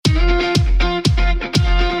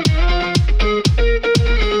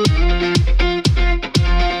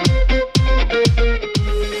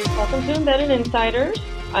Insiders.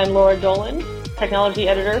 I'm Laura Dolan, Technology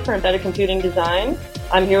Editor for Embedded Computing Design.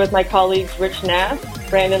 I'm here with my colleagues Rich Nass,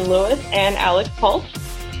 Brandon Lewis, and Alex Pulse.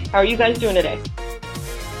 How are you guys doing today?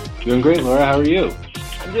 Doing great, Laura. How are you?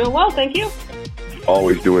 I'm doing well, thank you.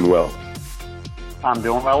 Always doing well. I'm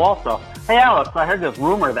doing well also. Hey, Alex, I heard this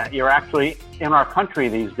rumor that you're actually in our country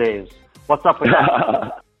these days. What's up with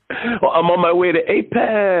that? Well, I'm on my way to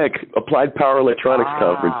APEC, Applied Power Electronics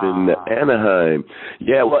Conference in Anaheim.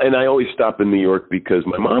 Yeah, well, and I always stop in New York because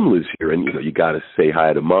my mom lives here, and you got to say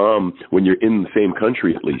hi to mom when you're in the same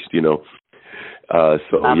country, at least,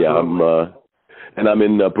 Absolutely. Yeah, I'm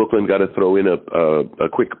in Brooklyn. Got to throw in a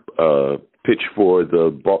quick pitch for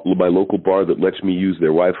my local bar that lets me use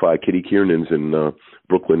their Wi-Fi, Kitty Kiernan's in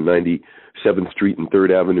Brooklyn, 97th Street and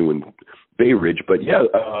 3rd Avenue in Bay Ridge. But yeah.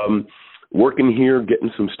 Working here, getting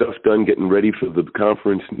some stuff done, getting ready for the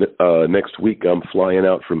conference next week. I'm flying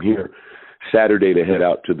out from here Saturday to head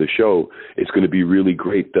out to the show. It's going to be really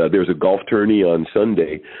great. There's a golf tourney on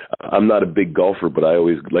Sunday. I'm not a big golfer, but I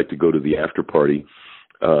always like to go to the after party.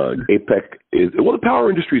 APEC the power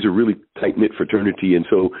industry is a really tight-knit fraternity, and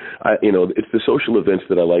so, it's the social events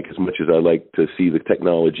that I like as much as I like to see the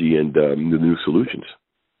technology and the new solutions.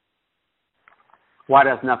 Why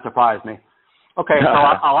doesn't that surprise me? Okay, so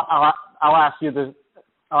I'll ask you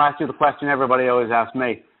the question everybody always asks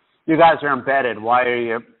me. You guys are embedded. Why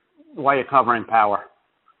are you covering power?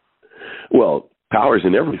 Well, power's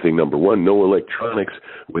in everything. Number one, no electronics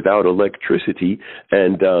without electricity.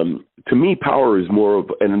 And to me, power is more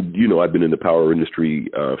of, and I've been in the power industry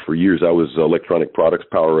for years. I was electronic products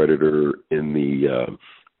power editor in the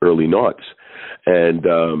early noughts, and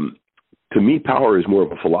to me, power is more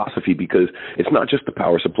of a philosophy because it's not just the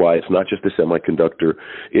power supply, it's not just the semiconductor,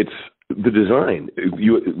 it's the design.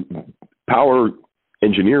 Power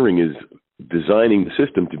engineering is designing the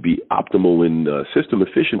system to be optimal in system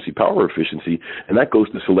efficiency, power efficiency, and that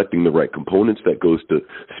goes to selecting the right components, that goes to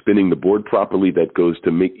spinning the board properly, that goes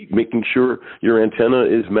to making sure your antenna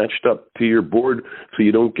is matched up to your board so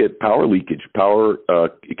you don't get power leakage. Power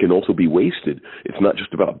it can also be wasted. It's not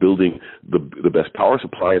just about building the best power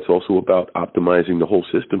supply, it's also about optimizing the whole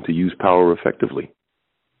system to use power effectively.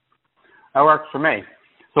 That works for me.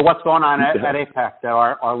 So what's going on at APEC that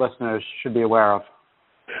our listeners should be aware of?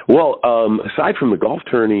 Well, aside from the golf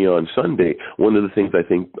tourney on Sunday, one of the things I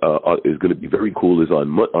think is going to be very cool is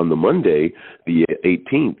on the Monday, the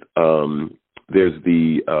 18th. There's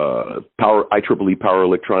the IEEE Power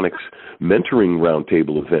Electronics Mentoring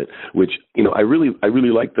Roundtable event, which I really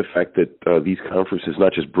like the fact that these conferences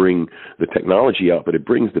not just bring the technology out, but it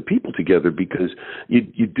brings the people together because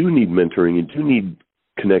you do need mentoring, you do need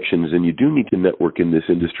connections, and you do need to network in this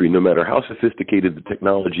industry. No matter how sophisticated the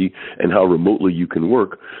technology and how remotely you can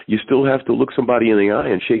work, you still have to look somebody in the eye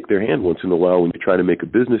and shake their hand once in a while when you try to make a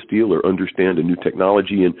business deal or understand a new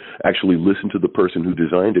technology and actually listen to the person who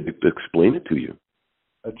designed it to explain it to you.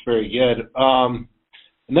 That's very good.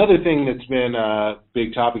 Another thing that's been a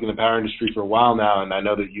big topic in the power industry for a while now, and I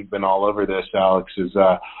know that you've been all over this, Alex, is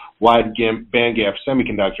wide bandgap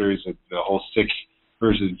semiconductors, the whole SiC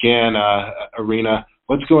versus GaN arena.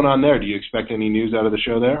 What's going on there? Do you expect any news out of the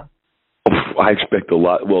show there? I expect a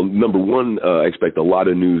lot. Well, number one, I expect a lot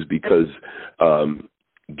of news because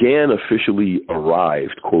GaN officially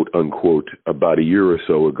arrived, quote unquote, about a year or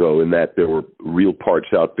so ago, in that there were real parts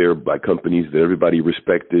out there by companies that everybody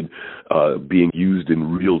respected being used in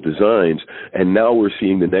real designs. And now we're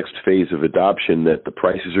seeing the next phase of adoption, that the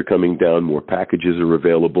prices are coming down, more packages are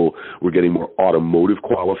available, we're getting more automotive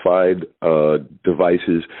qualified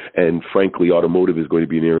devices, and frankly, automotive is going to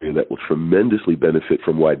be an area that will tremendously benefit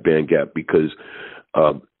from wide bandgap because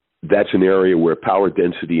that's an area where power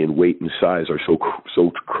density and weight and size are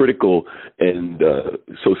so critical and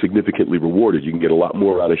so significantly rewarded. You can get a lot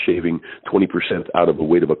more out of shaving 20% out of the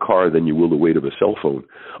weight of a car than you will the weight of a cell phone,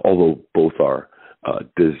 although both are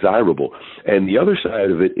desirable. And the other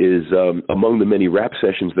side of it is among the many rap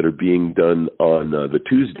sessions that are being done on the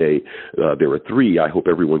Tuesday, there are 3. I hope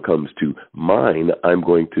everyone comes to mine. I'm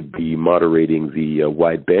going to be moderating the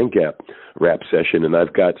wide bandgap rap session, and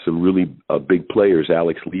I've got some really big players.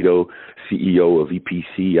 Alex Leto, CEO of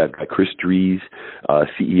EPC. I've got Chris Dries,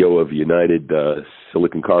 CEO of United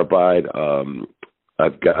Silicon Carbide.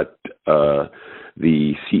 I've got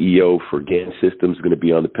the CEO for GaN Systems going to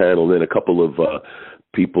be on the panel, and then a couple of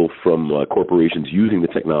people from corporations using the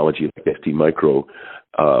technology, like ST Micro,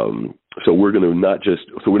 So we're going to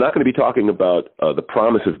we're not going to be talking about the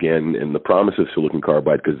promise of GaN and the promise of silicon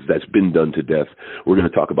carbide, because that's been done to death. We're going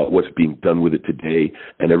to talk about what's being done with it today,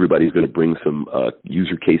 and everybody's going to bring some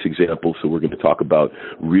user case examples. So we're going to talk about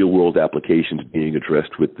real world applications being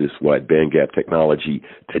addressed with this wide bandgap technology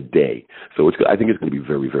today. So I think it's going to be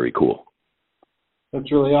very, very cool.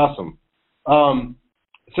 That's really awesome.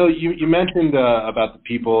 So you mentioned about the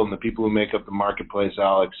people and the people who make up the marketplace,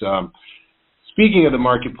 Alex. Speaking of the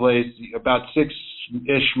marketplace, about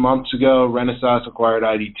 6-ish months ago, Renesas acquired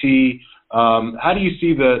IDT. How do you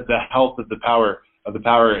see the health of the power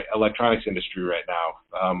electronics industry right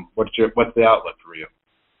now? What's the outlook for you?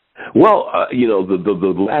 Well,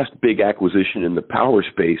 the last big acquisition in the power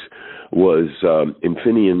space was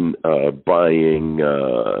Infineon buying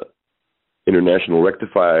International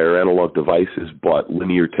Rectifier Analog Devices, bought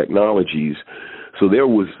Linear Technologies. So there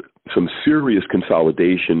was some serious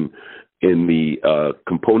consolidation in the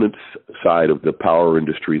components side of the power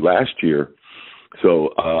industry last year.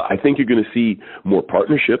 So I think you're going to see more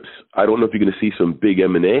partnerships. I don't know if you're going to see some big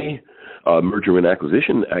M&A, merger and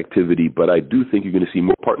acquisition activity, but I do think you're going to see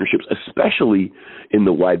more partnerships, especially in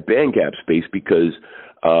the wide bandgap space, because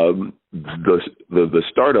the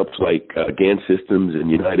startups like GaN Systems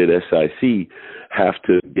and United SiC have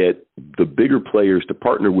to get the bigger players to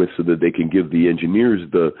partner with so that they can give the engineers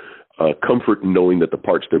the comfort in knowing that the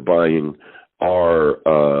parts they're buying are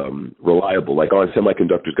reliable. Like ON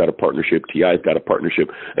Semiconductor's got a partnership, TI's got a partnership,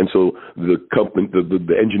 and so the company,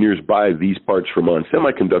 the engineers buy these parts from ON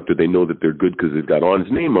Semiconductor. They know that they're good because they've got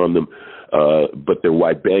ON's name on them, but they're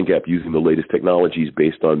wide bandgap using the latest technologies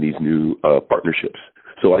based on these new partnerships.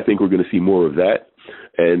 So I think we're going to see more of that,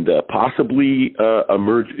 and possibly a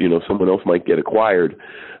merge. Someone else might get acquired.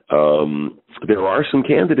 There are some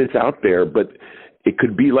candidates out there, but it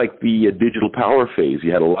could be like the digital power phase.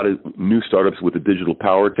 You had a lot of new startups with the digital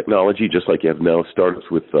power technology, just like you have now startups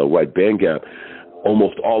with wide bandgap.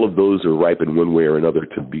 Almost all of those are ripe in one way or another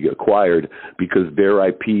to be acquired because their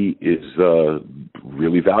IP is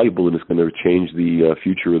really valuable, and it's going to change the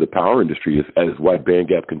future of the power industry as wide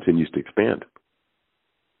bandgap continues to expand.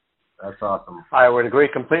 That's awesome. I would agree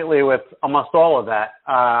completely with almost all of that.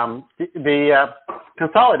 The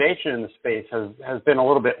consolidation in the space has been a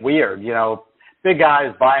little bit weird. Big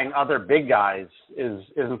guys buying other big guys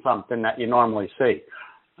isn't something that you normally see.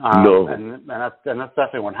 No. And that's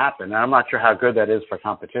definitely what happened. And I'm not sure how good that is for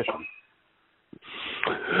competition.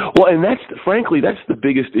 Well, and that's the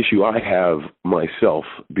biggest issue I have myself,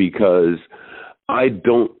 because I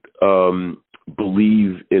don't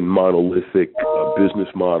believe in monolithic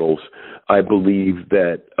business models. I believe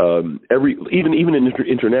that even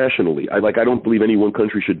internationally, I don't believe any one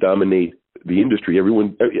country should dominate the industry. Every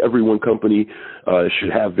one company should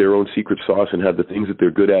have their own secret sauce and have the things that they're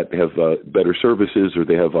good at. They have better services, or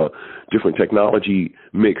they have a different technology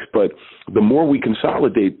mix. But the more we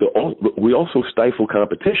consolidate, we also stifle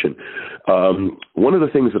competition. One of the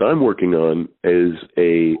things that I'm working on is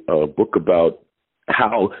a book about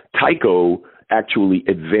how Tyco actually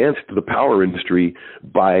advanced the power industry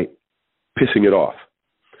by pissing it off.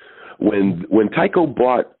 When Tyco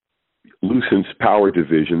bought Lucent's power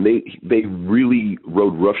division, they really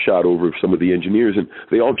rode roughshod over some of the engineers, and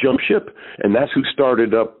they all jumped ship. And that's who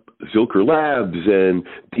started up Zilker Labs and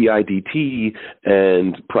DIDT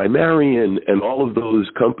and Primarian and all of those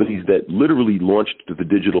companies that literally launched the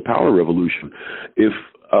digital power revolution. If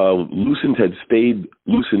Lucent had stayed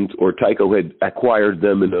Lucent, or Tyco had acquired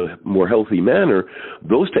them in a more healthy manner,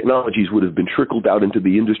 those technologies would have been trickled out into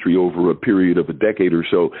the industry over a period of a decade or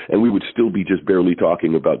so, and we would still be just barely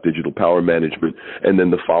talking about digital power management and then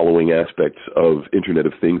the following aspects of Internet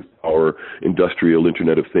of Things, or industrial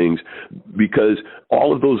Internet of Things, because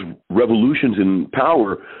all of those revolutions in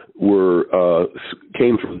power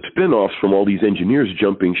came from spin-offs from all these engineers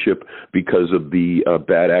jumping ship because of the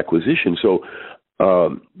bad acquisition. So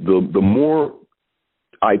the more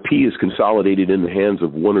IP is consolidated in the hands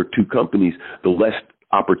of one or two companies, the less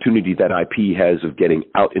opportunity that IP has of getting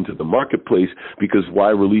out into the marketplace, because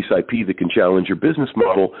why release IP that can challenge your business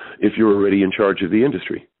model if you're already in charge of the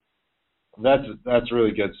industry? That's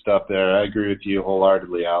really good stuff there. I agree with you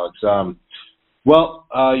wholeheartedly, Alex.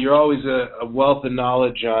 You're always a wealth of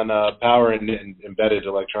knowledge on power and embedded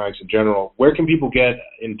electronics in general. Where can people get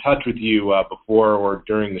in touch with you before or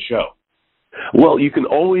during the show? Well, you can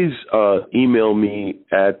always email me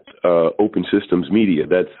at Open Systems Media.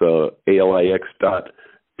 That's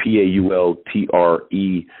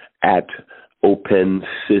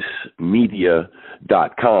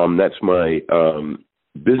ALIX.PAUL@OpenSysMedia.com. That's my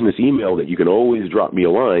business email that you can always drop me a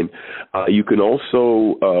line. You can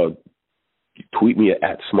also tweet me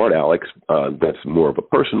at SmartAlex. That's more of a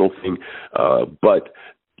personal thing, but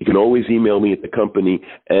you can always email me at the company.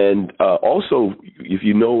 And also, if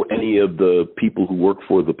you know any of the people who work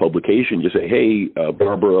for the publication, just say, hey,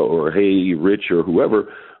 Barbara, or hey, Rich, or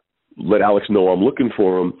whoever, let Alex know I'm looking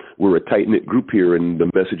for him. We're a tight-knit group here, and the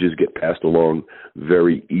messages get passed along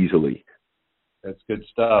very easily. That's good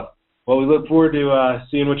stuff. Well, we look forward to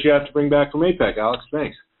seeing what you have to bring back from APEC, Alex.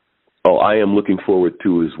 Thanks. Oh, I am looking forward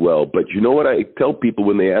to as well. But you know what I tell people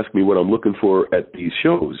when they ask me what I'm looking for at these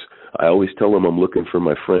shows? I always tell them I'm looking for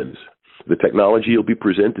my friends. The technology will be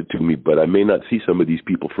presented to me, but I may not see some of these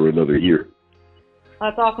people for another year.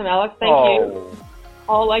 That's awesome, Alex. Thank you.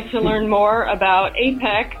 All like to learn more about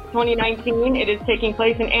APEC 2019. It is taking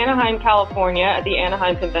place in Anaheim, California at the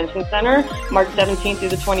Anaheim Convention Center, March 17th through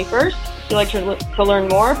the 21st. If you'd like to learn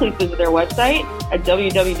more, please visit their website at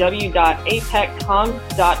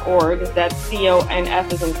www.apecconf.org. That's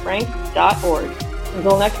CONF as in Frank.org.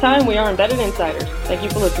 Until next time, we are Embedded Insiders. Thank you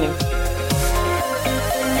for listening.